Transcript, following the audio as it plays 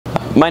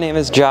My name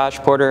is Josh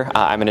Porter.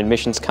 I'm an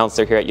admissions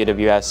counselor here at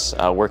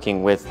UWS,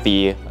 working with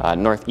the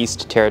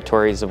Northeast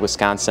Territories of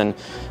Wisconsin.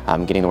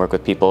 I'm getting to work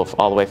with people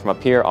all the way from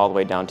up here all the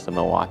way down to the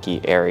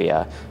Milwaukee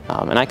area.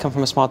 And I come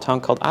from a small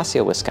town called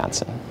Osseo,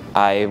 Wisconsin.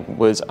 I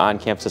was on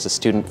campus as a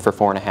student for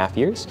 4.5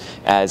 years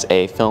as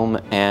a film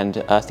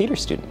and theater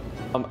student.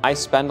 I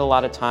spend a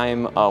lot of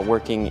time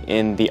working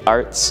in the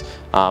arts.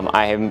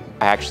 I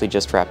actually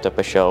just wrapped up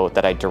a show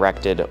that I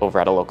directed over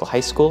at a local high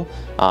school,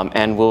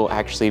 and will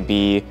actually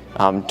be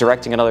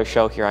directing another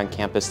show here on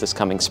campus this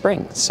coming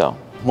spring. So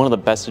one of the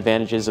best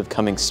advantages of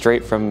coming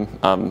straight from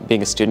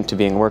being a student to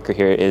being a worker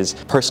here is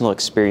personal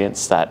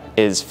experience that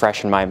is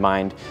fresh in my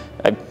mind.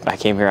 I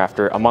came here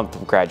after a month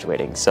of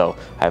graduating, so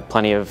I have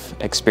plenty of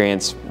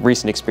experience,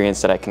 recent experience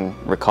that I can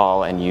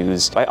recall and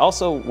use. I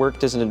also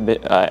worked as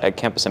a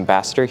campus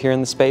ambassador here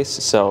in the space,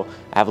 so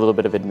I have a little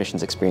bit of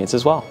admissions experience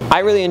as well. I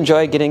really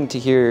enjoy getting to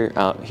hear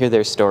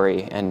their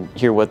story and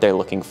hear what they're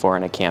looking for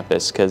in a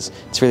campus, because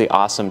it's really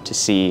awesome to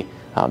see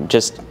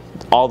just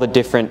all the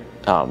different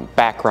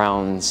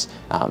backgrounds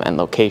and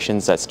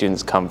locations that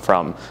students come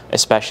from,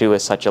 especially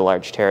with such a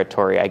large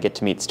territory. I get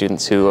to meet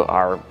students who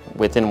are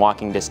within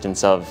walking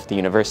distance of the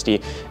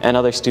university and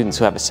other students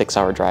who have a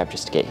 6-hour drive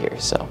just to get here.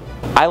 So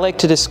I like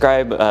to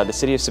describe the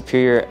city of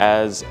Superior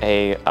as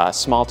a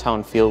small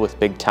town feel with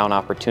big town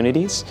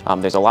opportunities.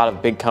 There's a lot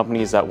of big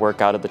companies that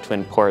work out of the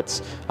Twin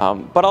Ports,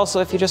 but also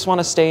if you just want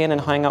to stay in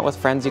and hang out with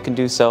friends, you can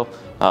do so.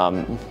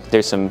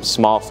 There's some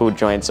small food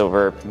joints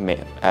over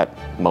at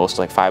most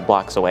like 5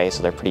 blocks away,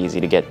 so they're pretty easy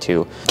to get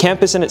to.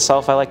 Campus in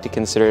itself I like to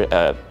consider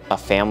a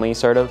family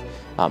sort of.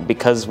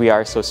 Because we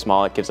are so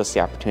small, it gives us the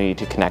opportunity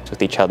to connect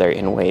with each other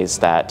in ways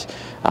that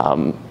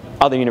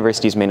other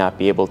universities may not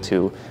be able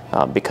to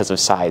because of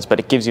size, but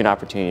it gives you an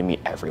opportunity to meet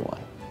everyone.